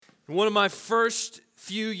One of my first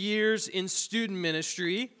few years in student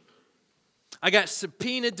ministry, I got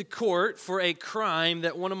subpoenaed to court for a crime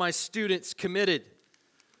that one of my students committed.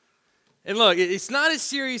 And look, it's not as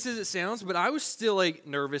serious as it sounds, but I was still a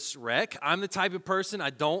nervous wreck. I'm the type of person, I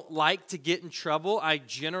don't like to get in trouble. I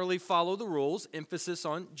generally follow the rules, emphasis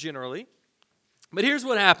on generally. But here's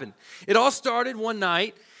what happened. It all started one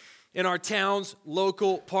night in our town's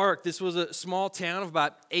local park. This was a small town of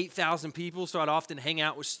about 8,000 people, so I'd often hang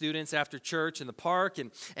out with students after church in the park,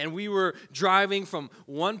 and we were driving from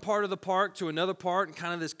one part of the park to another part in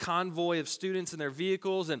kind of this convoy of students in their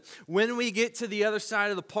vehicles, and when we get to the other side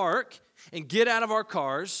of the park and get out of our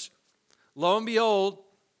cars, lo and behold,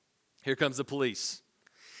 here comes the police.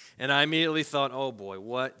 And I immediately thought, oh boy,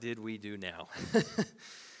 what did we do now?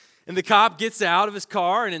 And the cop gets out of his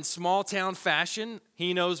car, and in small town fashion,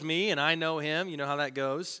 he knows me and I know him. You know how that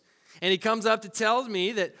goes. And he comes up to tell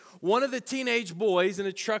me that one of the teenage boys in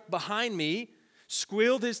a truck behind me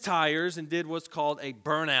squealed his tires and did what's called a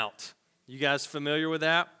burnout. You guys familiar with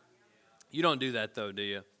that? You don't do that though, do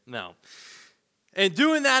you? No. And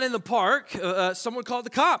doing that in the park, someone called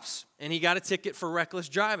the cops, and he got a ticket for reckless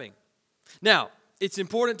driving. Now, it's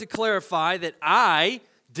important to clarify that I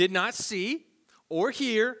did not see or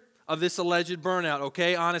hear of this alleged burnout,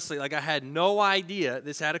 okay? Honestly, I had no idea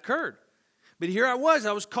this had occurred. But here I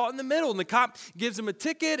was caught in the middle, and the cop gives him a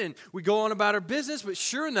ticket, and we go on about our business. But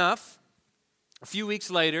sure enough, a few weeks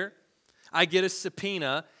later, I get a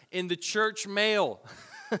subpoena in the church mail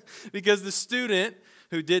because the student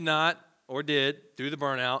who did not or did do the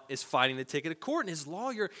burnout is fighting the ticket of court, and his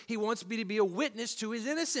lawyer, he wants me to be a witness to his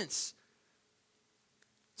innocence.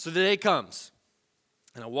 So the day comes.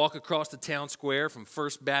 And I walk across the town square from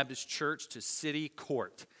First Baptist Church to City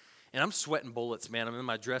Court. And I'm sweating bullets, man. I'm in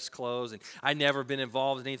my dress clothes, and I've never been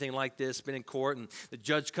involved in anything like this, been in court. And the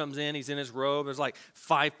judge comes in, he's in his robe. There's like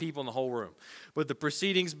 5 people in the whole room. But the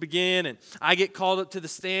proceedings begin, and I get called up to the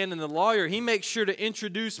stand, and the lawyer, he makes sure to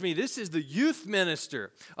introduce me. This is the youth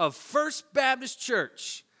minister of First Baptist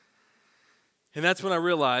Church. And that's when I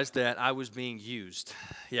realized that I was being used.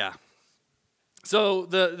 Yeah. So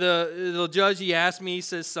the judge, he asked me, he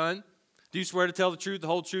says, son, do you swear to tell the truth, the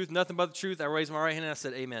whole truth, nothing but the truth? I raised my right hand and I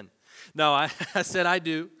said, amen. No, I said, I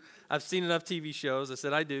do. I've seen enough TV shows. I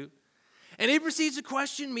said, I do. And he proceeds to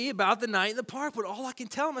question me about the night in the park, but all I can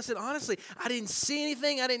tell him, I said, honestly, I didn't see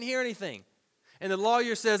anything, I didn't hear anything. And the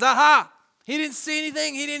lawyer says, aha, he didn't see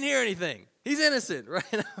anything, he didn't hear anything. He's innocent, right?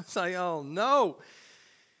 And I was like, oh no.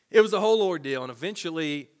 It was a whole ordeal, and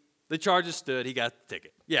eventually the charges stood, he got the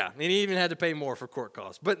ticket. Yeah, and he even had to pay more for court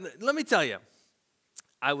costs. But let me tell you,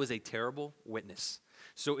 I was a terrible witness.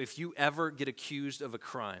 So if you ever get accused of a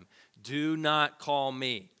crime, do not call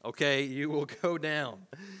me, okay? You will go down.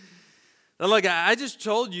 Now look, I just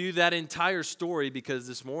told you that entire story because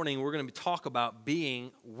this morning we're going to talk about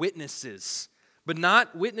being witnesses. But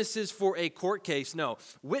not witnesses for a court case, no.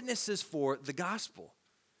 Witnesses for the gospel.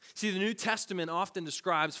 See, the New Testament often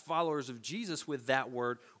describes followers of Jesus with that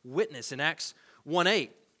word witness. In Acts 1:8,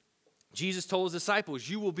 Jesus told his disciples,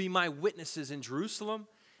 you will be my witnesses in Jerusalem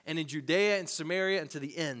and in Judea and Samaria and to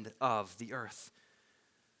the end of the earth.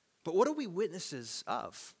 But what are we witnesses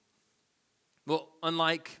of? Well,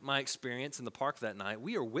 unlike my experience in the park that night,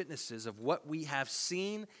 we are witnesses of what we have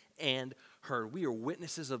seen and heard. We are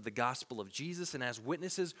witnesses of the gospel of Jesus, and as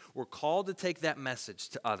witnesses, we're called to take that message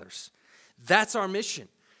to others. That's our mission.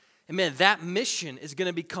 And man, that mission is going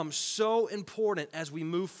to become so important as we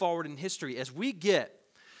move forward in history. As we get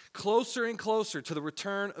closer and closer to the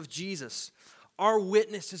return of Jesus, our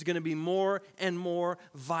witness is going to be more and more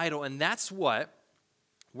vital. And that's what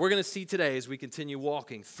we're going to see today as we continue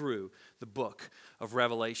walking through the book of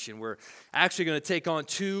Revelation. We're actually going to take on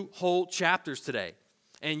 2 whole chapters today.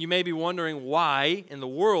 And you may be wondering why in the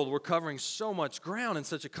world we're covering so much ground in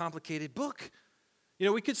such a complicated book. You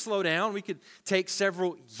know, we could slow down. We could take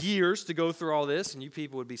several years to go through all this, and you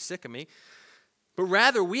people would be sick of me. But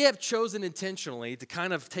rather, we have chosen intentionally to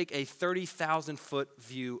kind of take a 30,000-foot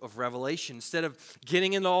view of Revelation. Instead of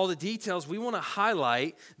getting into all the details, we want to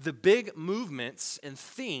highlight the big movements and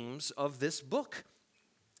themes of this book.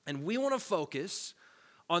 And we want to focus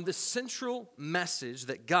on the central message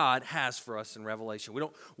that God has for us in Revelation. We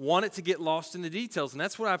don't want it to get lost in the details, and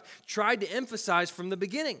that's what I've tried to emphasize from the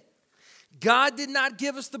beginning. God did not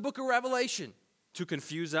give us the book of Revelation to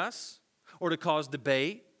confuse us or to cause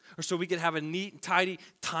debate or so we could have a neat and tidy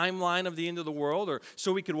timeline of the end of the world or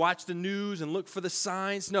so we could watch the news and look for the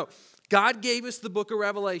signs. No, God gave us the book of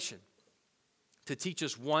Revelation to teach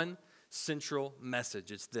us one central message.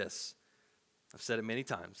 It's this. I've said it many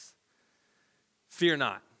times. Fear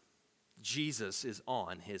not, Jesus is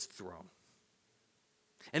on his throne.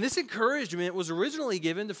 And this encouragement was originally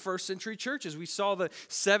given to first century churches. We saw the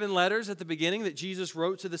 7 letters at the beginning that Jesus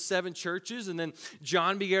wrote to the 7 churches, and then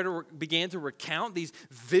John began to recount these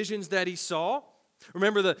visions that he saw.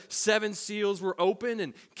 Remember, the 7 seals were opened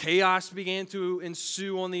and chaos began to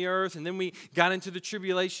ensue on the earth. And then we got into the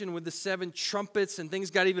tribulation with the 7 trumpets, and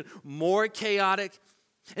things got even more chaotic.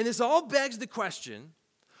 And this all begs the question,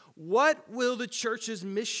 what will the church's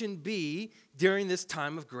mission be during this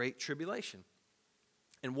time of great tribulation?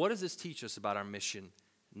 And what does this teach us about our mission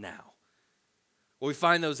now? Well, we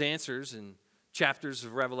find those answers in chapters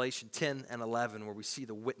of Revelation 10 and 11, where we see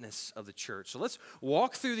the witness of the church. So let's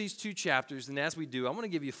walk through these 2 chapters, and as we do, I want to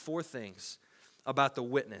give you 4 things about the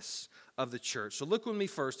witness of the church. So look with me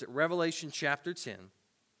first at Revelation chapter 10,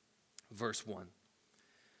 verse 1.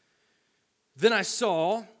 Then I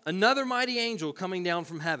saw another mighty angel coming down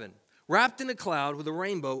from heaven, wrapped in a cloud with a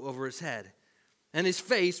rainbow over his head. And his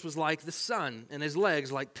face was like the sun, and his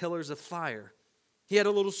legs like pillars of fire. He had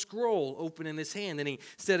a little scroll open in his hand, and he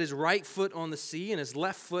set his right foot on the sea and his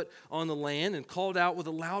left foot on the land, and called out with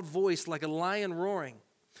a loud voice like a lion roaring.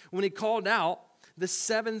 When he called out, the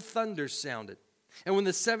 7 thunders sounded. And when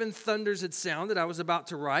the 7 thunders had sounded, I was about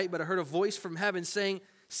to write, but I heard a voice from heaven saying,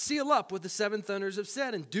 "Seal up what the 7 thunders have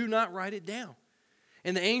said, and do not write it down."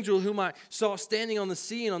 And the angel whom I saw standing on the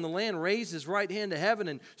sea and on the land raised his right hand to heaven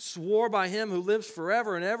and swore by him who lives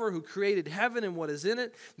forever and ever, who created heaven and what is in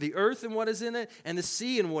it, the earth and what is in it, and the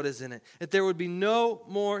sea and what is in it, that there would be no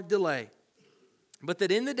more delay. But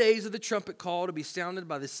that in the days of the trumpet call to be sounded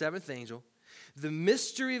by the 7th angel, the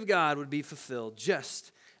mystery of God would be fulfilled,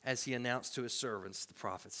 just as he announced to his servants, the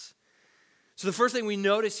prophets. So the first thing we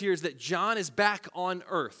notice here is that John is back on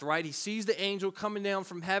earth, right? He sees the angel coming down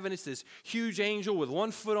from heaven. It's this huge angel with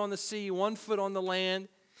 1 foot on the sea, 1 foot on the land.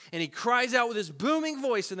 And he cries out with his booming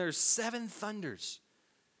voice, and there's 7 thunders.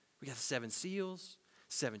 We got the 7 seals,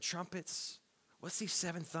 7 trumpets. What's these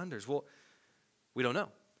 7 thunders? Well, we don't know.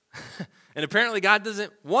 And apparently God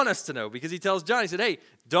doesn't want us to know, because he tells John, he said, hey,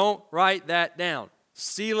 don't write that down.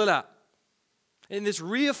 Seal it up. And this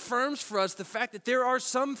reaffirms for us the fact that there are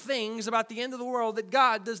some things about the end of the world that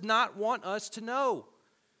God does not want us to know.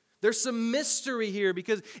 There's some mystery here,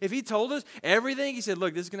 because if he told us everything, he said,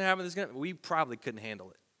 look, this is going to happen, this is going to happen, we probably couldn't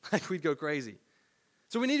handle it. Like, we'd go crazy.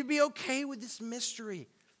 So we need to be okay with this mystery.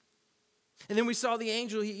 And then we saw the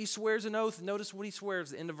angel, he swears an oath. Notice what he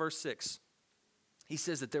swears at the end of verse 6. He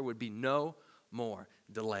says that there would be no more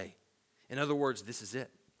delay. In other words, this is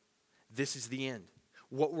it. This is the end.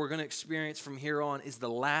 What we're going to experience from here on is the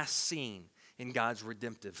last scene in God's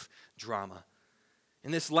redemptive drama.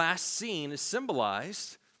 And this last scene is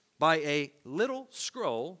symbolized by a little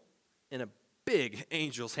scroll in a big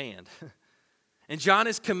angel's hand. And John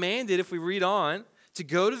is commanded, if we read on, to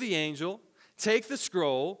go to the angel, take the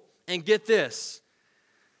scroll, and get this,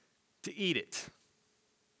 to eat it.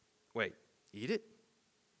 Wait, eat it?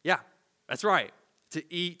 Yeah, that's right, to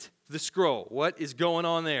eat the scroll. What is going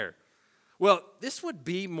on there? Well, this would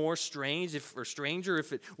be more strange or stranger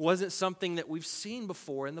if it wasn't something that we've seen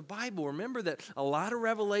before in the Bible. Remember that a lot of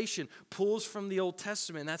Revelation pulls from the Old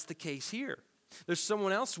Testament, and that's the case here. There's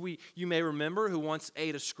someone else you may remember who once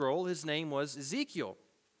ate a scroll. His name was Ezekiel.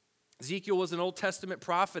 Ezekiel was an Old Testament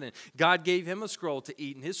prophet, and God gave him a scroll to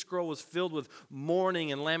eat, and his scroll was filled with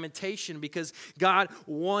mourning and lamentation because God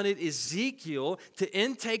wanted Ezekiel to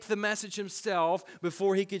intake the message himself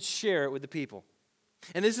before he could share it with the people.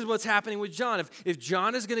 And this is what's happening with John. If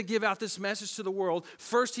John is going to give out this message to the world,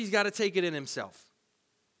 first he's got to take it in himself.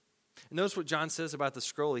 And notice what John says about the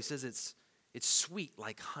scroll. He says it's sweet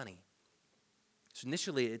like honey. So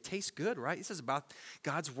initially it tastes good, right? He says about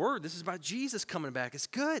God's word. This is about Jesus coming back. It's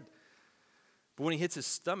good. But when he hits his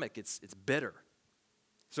stomach, it's bitter.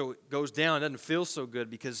 So it goes down. It doesn't feel so good,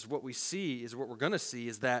 because what we see is what we're going to see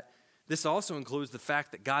is that this also includes the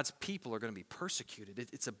fact that God's people are going to be persecuted.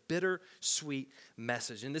 It's a bitter, sweet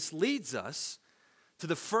message. And this leads us to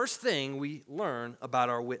the first thing we learn about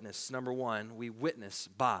our witness. Number 1, we witness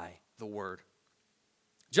by the word.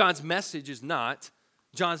 John's message is not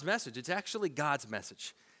John's message. It's actually God's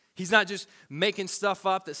message. He's not just making stuff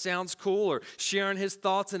up that sounds cool or sharing his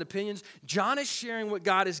thoughts and opinions. John is sharing what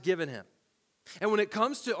God has given him. And when it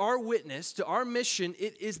comes to our witness, to our mission,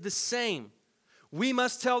 it is the same. We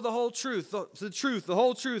must tell the whole truth, the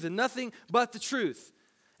whole truth, and nothing but the truth.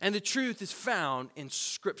 And the truth is found in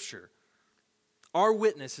Scripture. Our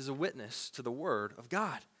witness is a witness to the Word of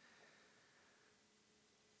God.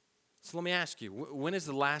 So let me ask you, when is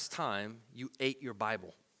the last time you ate your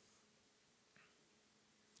Bible?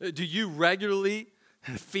 Do you regularly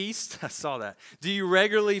feast? I saw that. Do you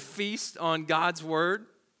regularly feast on God's Word?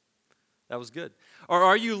 That was good. Or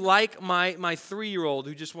are you like my 3-year-old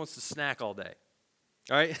who just wants to snack all day?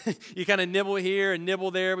 All right? You kind of nibble here and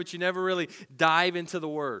nibble there, but you never really dive into the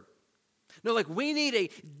Word. No, like we need a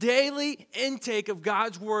daily intake of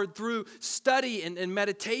God's Word through study and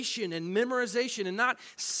meditation and memorization and not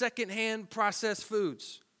secondhand processed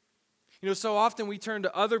foods. You know, so often we turn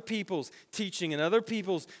to other people's teaching and other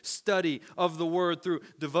people's study of the Word through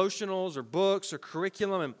devotionals or books or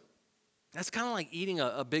curriculum, and that's kind of like eating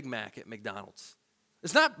a Big Mac at McDonald's.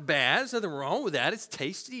 It's not bad. There's nothing wrong with that. It's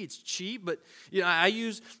tasty. It's cheap. But you know, I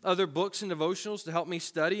use other books and devotionals to help me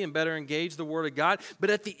study and better engage the Word of God. But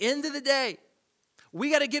at the end of the day, we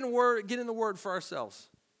got to get in the Word for ourselves.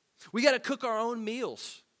 We got to cook our own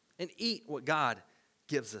meals and eat what God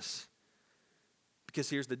gives us. Because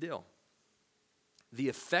here's the deal. The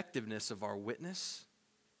effectiveness of our witness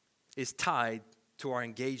is tied to our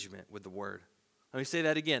engagement with the Word. Let me say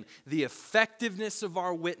that again. The effectiveness of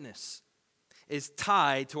our witness is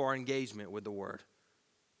tied to our engagement with the Word.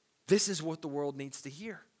 This is what the world needs to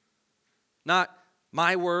hear. Not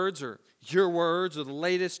my words or your words or the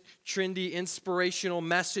latest trendy inspirational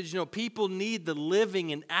message. You know, people need the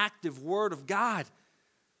living and active Word of God.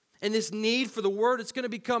 And this need for the Word, it's going to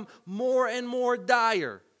become more and more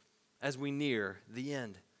dire as we near the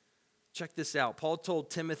end. Check this out. Paul told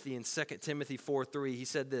Timothy in 2 Timothy 4:3, he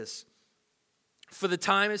said this, "For the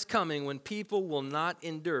time is coming when people will not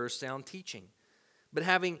endure sound teaching, but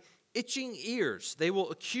having itching ears, they will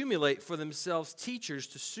accumulate for themselves teachers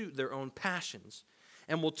to suit their own passions,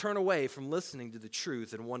 and will turn away from listening to the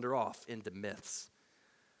truth and wander off into myths."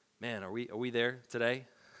 Man, are we there today?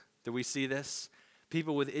 Do we see this?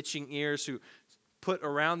 People with itching ears who put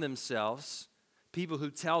around themselves people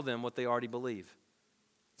who tell them what they already believe.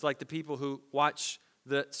 It's like the people who watch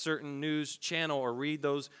the certain news channel or read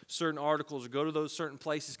those certain articles or go to those certain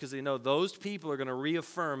places because they know those people are going to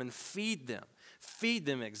reaffirm and feed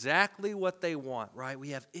them exactly what they want, right? We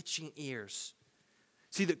have itching ears.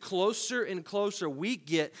 See, the closer and closer we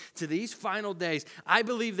get to these final days, I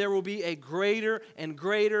believe there will be a greater and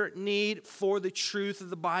greater need for the truth of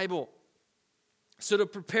the Bible. So to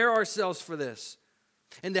prepare ourselves for this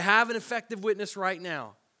and to have an effective witness right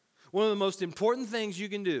now, one of the most important things you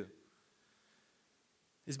can do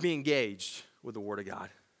is be engaged with the Word of God.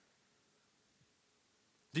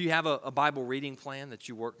 Do you have a Bible reading plan that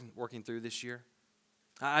you're working through this year?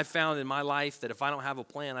 I've found in my life that if I don't have a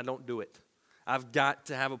plan, I don't do it. I've got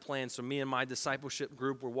to have a plan. So me and my discipleship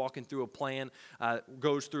group, we're walking through a plan,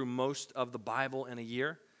 goes through most of the Bible in a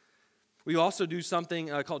year. We also do something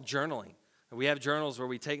called journaling. We have journals where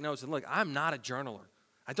we take notes. And look, I'm not a journaler.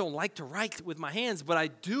 I don't like to write with my hands, but I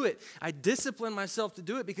do it. I discipline myself to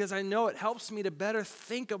do it because I know it helps me to better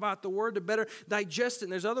think about the Word, to better digest it.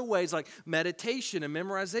 And there's other ways like meditation and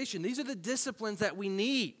memorization. These are the disciplines that we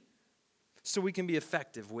need so we can be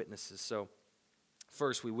effective witnesses. So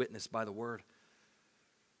first, we witness by the Word.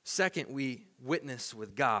 Second, we witness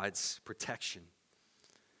with God's protection.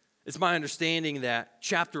 It's my understanding that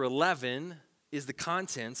chapter 11 is the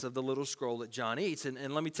contents of the little scroll that John eats.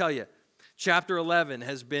 And let me tell you, chapter 11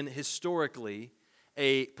 has been historically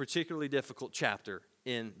a particularly difficult chapter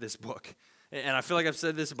in this book. And I feel like I've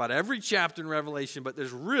said this about every chapter in Revelation, but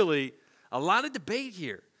there's really a lot of debate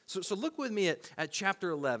here. So look with me at chapter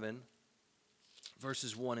 11,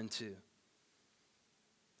 verses 1 and 2.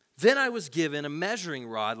 "Then I was given a measuring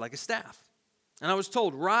rod like a staff, and I was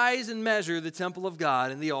told, 'Rise and measure the temple of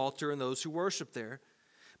God and the altar and those who worship there.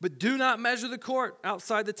 But do not measure the court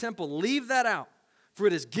outside the temple. Leave that out. For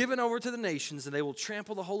it is given over to the nations, and they will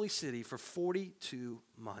trample the holy city for 42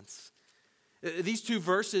 months. These two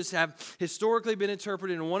verses have historically been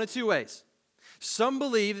interpreted in one of two ways. Some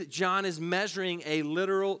believe that John is measuring a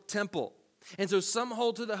literal temple. And so some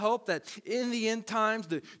hold to the hope that in the end times,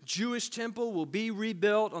 the Jewish temple will be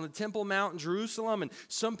rebuilt on the Temple Mount in Jerusalem. And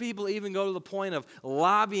some people even go to the point of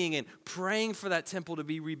lobbying and praying for that temple to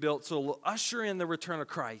be rebuilt so it will usher in the return of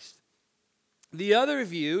Christ. The other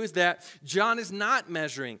view is that John is not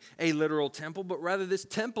measuring a literal temple, but rather this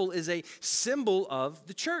temple is a symbol of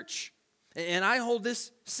the church. And I hold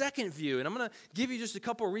this second view, and I'm going to give you just a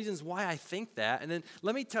couple of reasons why I think that, and then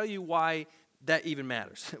let me tell you why that even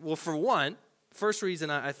matters. Well, for one, first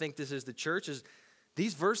reason I think this is the church is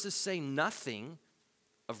these verses say nothing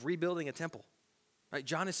of rebuilding a temple. Right?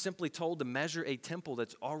 John is simply told to measure a temple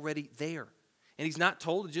that's already there. And he's not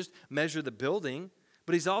told to just measure the building,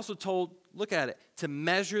 but he's also told, look at it, to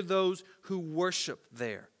measure those who worship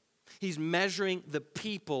there. He's measuring the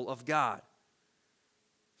people of God.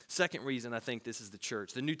 Second reason I think this is the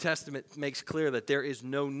church. The New Testament makes clear that there is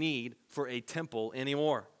no need for a temple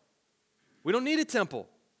anymore. We don't need a temple.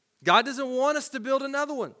 God doesn't want us to build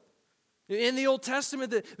another one. In the Old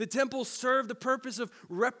Testament, the temple served the purpose of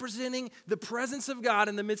representing the presence of God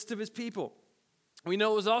in the midst of his people. We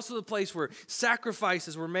know it was also the place where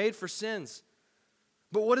sacrifices were made for sins.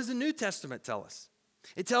 But what does the New Testament tell us?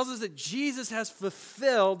 It tells us that Jesus has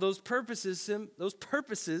fulfilled those purposes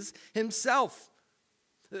himself.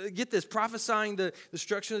 Get this, prophesying the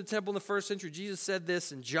destruction of the temple in the first century, Jesus said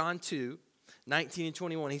this in John 2, 19 and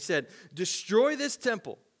 21. He said, "Destroy this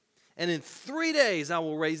temple, and in 3 days I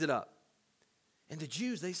will raise it up." And the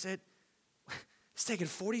Jews, they said, "It's taken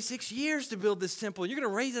 46 years to build this temple. You're going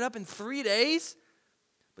to raise it up in 3 days?"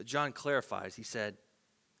 But John clarifies. He said,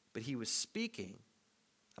 but he was speaking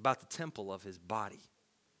about the temple of his body.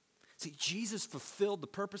 See, Jesus fulfilled the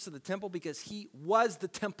purpose of the temple because he was the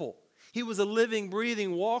temple. He was a living,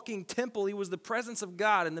 breathing, walking temple. He was the presence of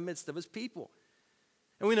God in the midst of his people.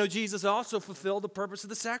 And we know Jesus also fulfilled the purpose of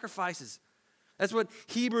the sacrifices. That's what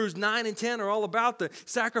Hebrews 9 and 10 are all about. The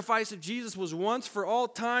sacrifice of Jesus was once for all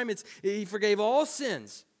time. He forgave all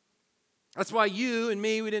sins. That's why you and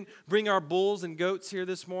me, we didn't bring our bulls and goats here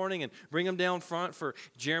this morning and bring them down front for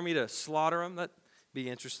Jeremy to slaughter them. That'd be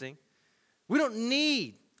interesting. We don't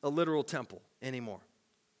need a literal temple anymore.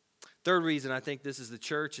 Third reason I think this is the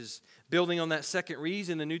church is building on that second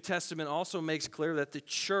reason. The New Testament also makes clear that the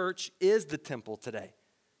church is the temple today.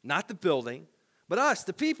 Not the building, but us,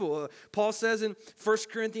 the people. Paul says in 1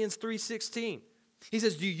 Corinthians 3:16, he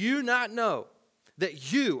says, "Do you not know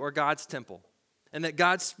that you are God's temple and that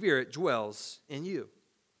God's Spirit dwells in you?"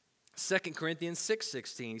 2 Corinthians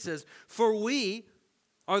 6:16, he says, "For we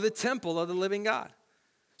are the temple of the living God."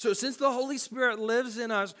 So since the Holy Spirit lives in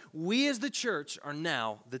us, we as the church are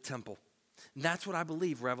now the temple. And that's what I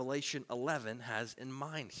believe Revelation 11 has in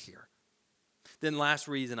mind here. Then last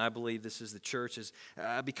reason I believe this is the church is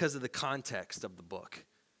because of the context of the book.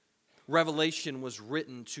 Revelation was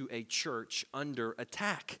written to a church under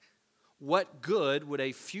attack. What good would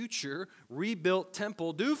a future rebuilt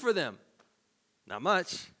temple do for them? Not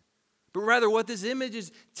much. But rather what this image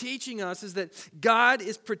is teaching us is that God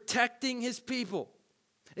is protecting his people.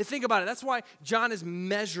 And think about it. That's why John is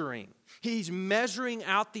measuring. He's measuring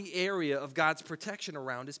out the area of God's protection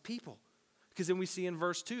around his people. Because then we see in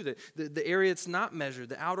verse 2 that the area that's not measured,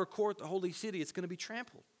 the outer court, the holy city, it's going to be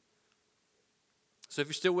trampled. So if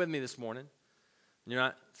you're still with me this morning, and you're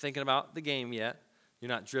not thinking about the game yet, you're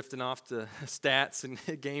not drifting off to stats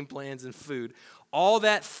and game plans and food, all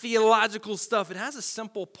that theological stuff, it has a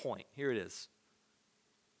simple point. Here it is.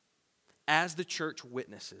 As the church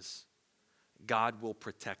witnesses, God will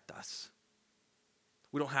protect us.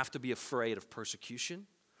 We don't have to be afraid of persecution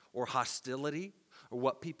or hostility or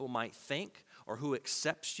what people might think or who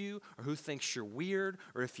accepts you or who thinks you're weird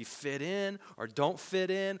or if you fit in or don't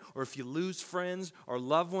fit in or if you lose friends or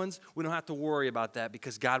loved ones. We don't have to worry about that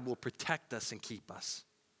because God will protect us and keep us.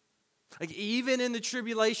 Like even in the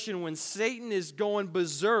tribulation when Satan is going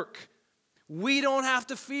berserk, we don't have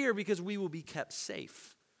to fear because we will be kept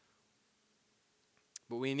safe.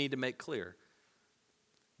 But we need to make clear,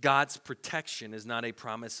 God's protection is not a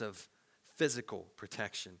promise of physical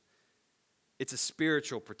protection. It's a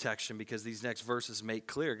spiritual protection because these next verses make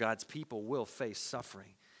clear God's people will face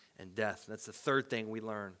suffering and death. That's the third thing we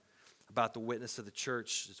learn about the witness of the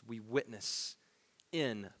church is we witness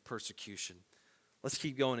in persecution. Let's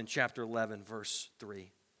keep going in chapter 11, verse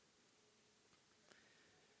 3.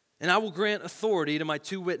 "And I will grant authority to my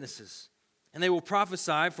 2 witnesses, and they will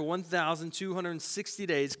prophesy for 1,260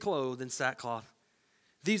 days clothed in sackcloth.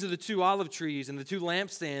 These are the 2 olive trees and the 2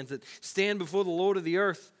 lampstands that stand before the Lord of the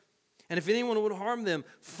earth. And if anyone would harm them,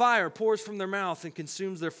 fire pours from their mouth and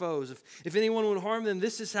consumes their foes. If anyone would harm them,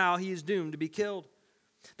 this is how he is doomed to be killed.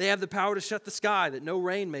 They have the power to shut the sky that no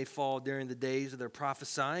rain may fall during the days of their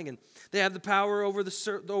prophesying. And they have the power over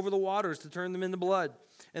the waters to turn them into blood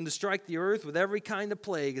and to strike the earth with every kind of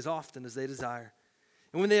plague as often as they desire.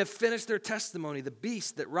 And when they have finished their testimony, the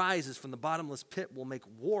beast that rises from the bottomless pit will make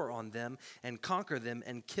war on them and conquer them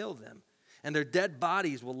and kill them. And their dead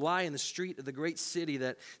bodies will lie in the street of the great city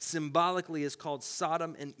that symbolically is called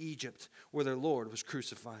Sodom and Egypt, where their Lord was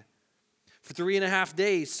crucified. For 3.5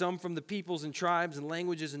 days, some from the peoples and tribes and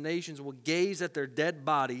languages and nations will gaze at their dead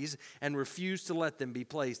bodies and refuse to let them be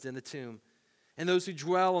placed in the tomb. And those who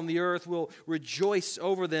dwell on the earth will rejoice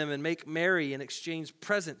over them and make merry and exchange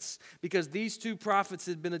presents, because these 2 prophets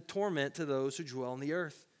had been a torment to those who dwell on the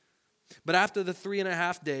earth. But after the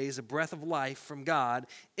 3.5 days, a breath of life from God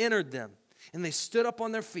entered them, and they stood up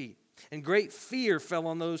on their feet, and great fear fell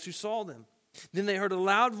on those who saw them. Then they heard a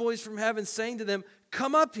loud voice from heaven saying to them,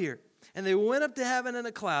 'Come up here.' And they went up to heaven in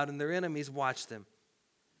a cloud, and their enemies watched them.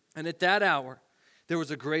 And at that hour, there was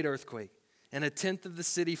a great earthquake, and 1/10 of the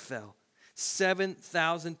city fell.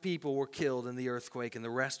 7,000 people were killed in the earthquake, and the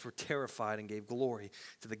rest were terrified and gave glory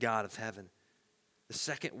to the God of heaven. The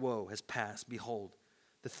second woe has passed. Behold,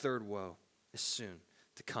 the third woe is soon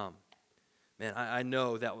to come. Man, I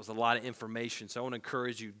know that was a lot of information, so I want to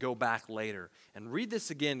encourage you to go back later and read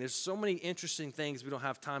this again. There's so many interesting things we don't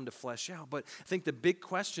have time to flesh out, but I think the big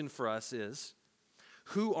question for us is,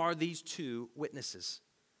 who are these two witnesses?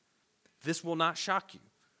 This will not shock you,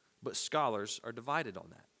 but scholars are divided on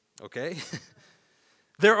that, okay?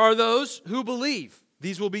 There are those who believe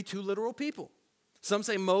these will be two literal people. Some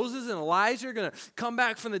say Moses and Elijah are going to come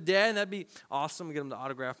back from the dead, and that'd be awesome to get them to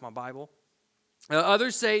autograph my Bible.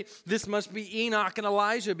 Others say this must be Enoch and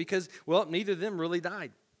Elijah because, well, neither of them really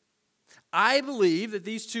died. I believe that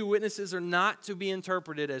these two witnesses are not to be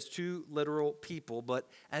interpreted as two literal people, but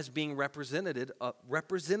as being representatives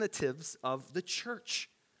of the church.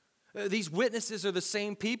 These witnesses are the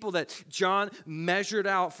same people that John measured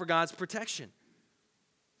out for God's protection.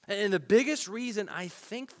 And the biggest reason I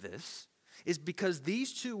think this is because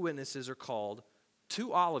these two witnesses are called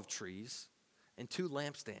two olive trees and two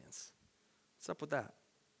lampstands. What's up with that?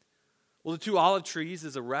 Well, the two olive trees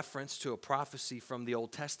is a reference to a prophecy from the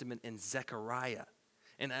Old Testament in Zechariah.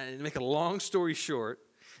 And to make a long story short,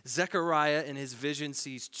 Zechariah in his vision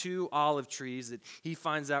sees two olive trees that he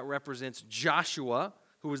finds out represents Joshua,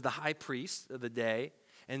 who was the high priest of the day,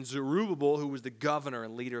 and Zerubbabel, who was the governor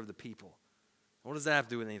and leader of the people. What does that have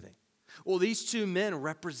to do with anything? Well, these two men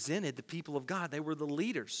represented the people of God. They were the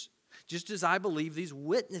leaders, just as I believe these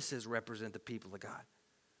witnesses represent the people of God.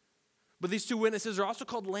 But these two witnesses are also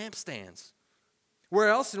called lampstands. Where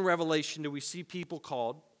else in Revelation do we see people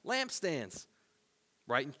called lampstands?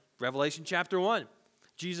 Right in Revelation chapter 1.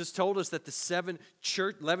 Jesus told us that the seven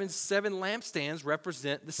lampstands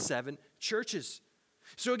represent the seven churches.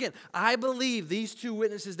 So again, I believe these two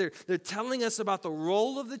witnesses, they're telling us about the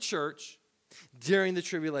role of the church during the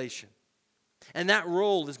tribulation. And that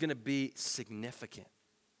role is going to be significant.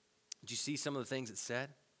 Did you see some of the things it said?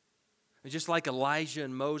 Just like Elijah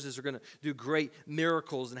and Moses are going to do great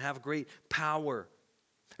miracles and have great power.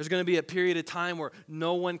 There's going to be a period of time where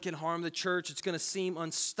no one can harm the church. It's going to seem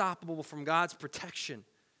unstoppable from God's protection.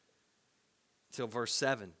 Until verse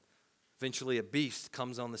 7. Eventually a beast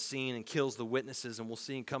comes on the scene and kills the witnesses, and we'll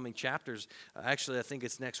see in coming chapters. Actually, I think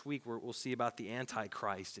it's next week where we'll see about the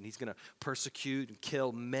Antichrist, and he's going to persecute and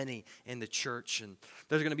kill many in the church. And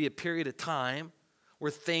there's going to be a period of time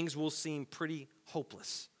where things will seem pretty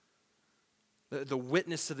hopeless. The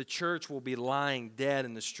witness of the church will be lying dead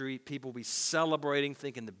in the street. People will be celebrating,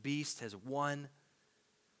 thinking the beast has won.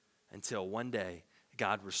 Until one day,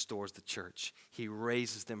 God restores the church. He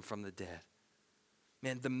raises them from the dead.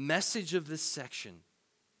 Man, the message of this section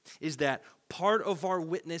is that part of our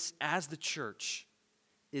witness as the church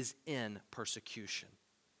is in persecution.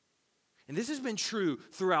 And this has been true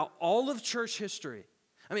throughout all of church history.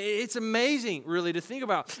 I mean, it's amazing, really, to think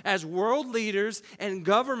about. As world leaders and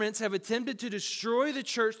governments have attempted to destroy the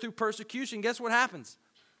church through persecution, guess what happens?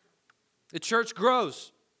 The church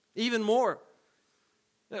grows even more.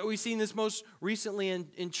 We've seen this most recently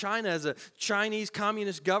in China, as a Chinese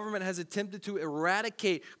communist government has attempted to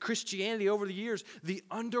eradicate Christianity over the years. The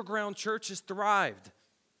underground church has thrived.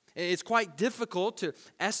 It's quite difficult to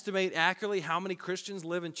estimate accurately how many Christians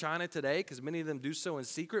live in China today, because many of them do so in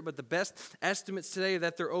secret, but the best estimates today are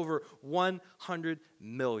that there are over 100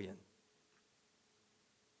 million.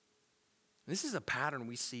 This is a pattern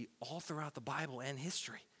we see all throughout the Bible and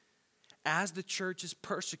history. As the church is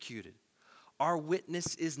persecuted, our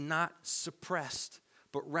witness is not suppressed,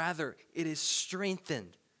 but rather it is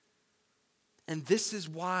strengthened. And this is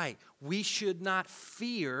why we should not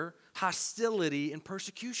fear hostility and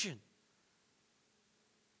persecution.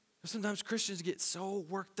 Sometimes Christians get so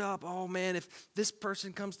worked up. Oh man, if this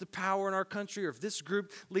person comes to power in our country, or if this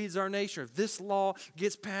group leads our nation, or if this law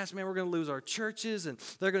gets passed, man, we're going to lose our churches, and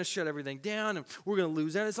they're going to shut everything down, and we're going to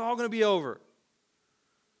lose that. It's all going to be over.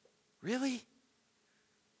 Really?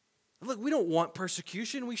 Look, we don't want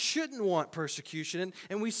persecution. We shouldn't want persecution.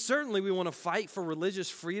 And we want to fight for religious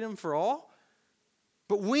freedom for all.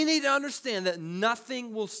 But we need to understand that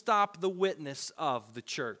nothing will stop the witness of the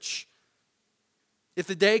church. If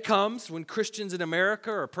the day comes when Christians in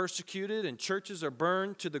America are persecuted and churches are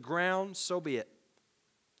burned to the ground, so be it.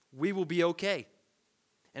 We will be okay.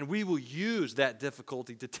 And we will use that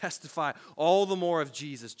difficulty to testify all the more of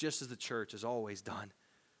Jesus, just as the church has always done.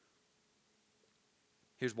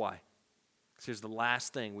 Here's why. Here's the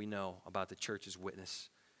last thing we know about the church's witness.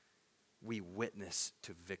 We witness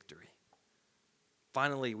to victory.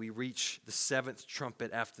 Finally, we reach the seventh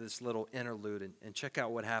trumpet after this little interlude, and check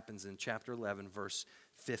out what happens in chapter 11, verse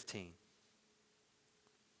 15.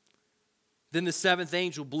 Then the seventh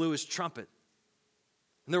angel blew his trumpet,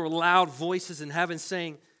 and there were loud voices in heaven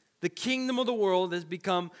saying, "The kingdom of the world has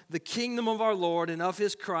become the kingdom of our Lord and of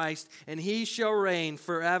his Christ, and he shall reign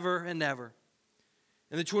forever and ever."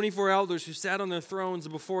 And the 24 elders who sat on their thrones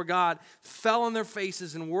before God fell on their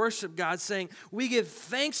faces and worshiped God, saying, "We give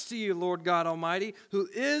thanks to you, Lord God Almighty, who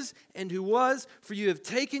is and who was, for you have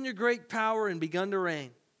taken your great power and begun to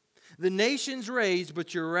reign. The nations raged,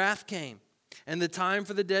 but your wrath came, and the time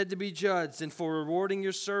for the dead to be judged, and for rewarding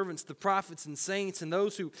your servants, the prophets and saints, and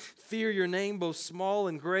those who fear your name, both small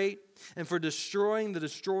and great, and for destroying the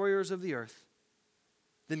destroyers of the earth."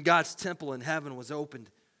 Then God's temple in heaven was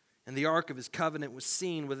opened, and the ark of his covenant was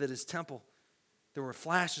seen within his temple. There were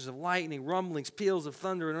flashes of lightning, rumblings, peals of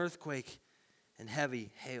thunder, an earthquake, and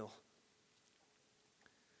heavy hail.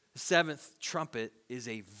 The seventh trumpet is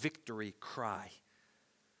a victory cry.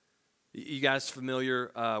 You guys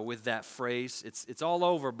familiar with that phrase? It's all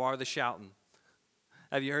over, bar the shouting.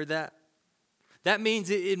 Have you heard that? That means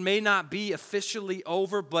it may not be officially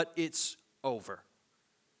over, but it's over.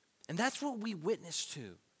 And that's what we witness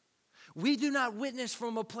to. We do not witness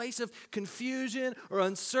from a place of confusion or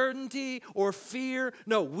uncertainty or fear.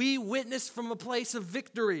 No, we witness from a place of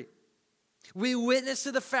victory. We witness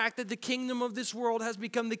to the fact that the kingdom of this world has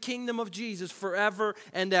become the kingdom of Jesus forever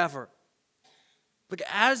and ever. Look,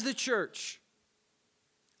 as the church,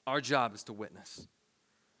 our job is to witness.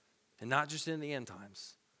 And not just in the end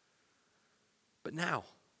times, but now,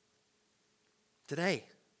 today.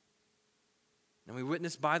 And we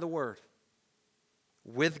witness by the word,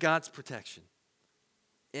 with God's protection,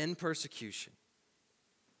 in persecution,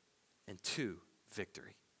 and to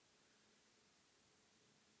victory.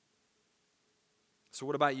 So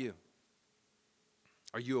what about you?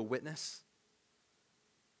 Are you a witness?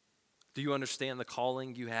 Do you understand the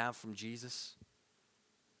calling you have from Jesus?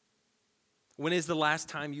 When is the last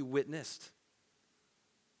time you witnessed?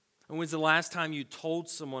 And when's the last time you told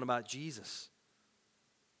someone about Jesus?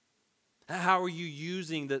 How are you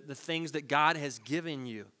using the things that God has given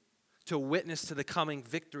you to witness to the coming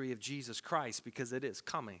victory of Jesus Christ? Because it is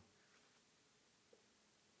coming.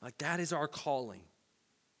 Like, that is our calling.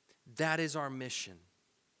 That is our mission.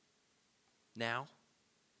 Now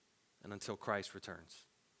and until Christ returns.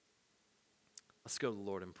 Let's go to the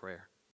Lord in prayer.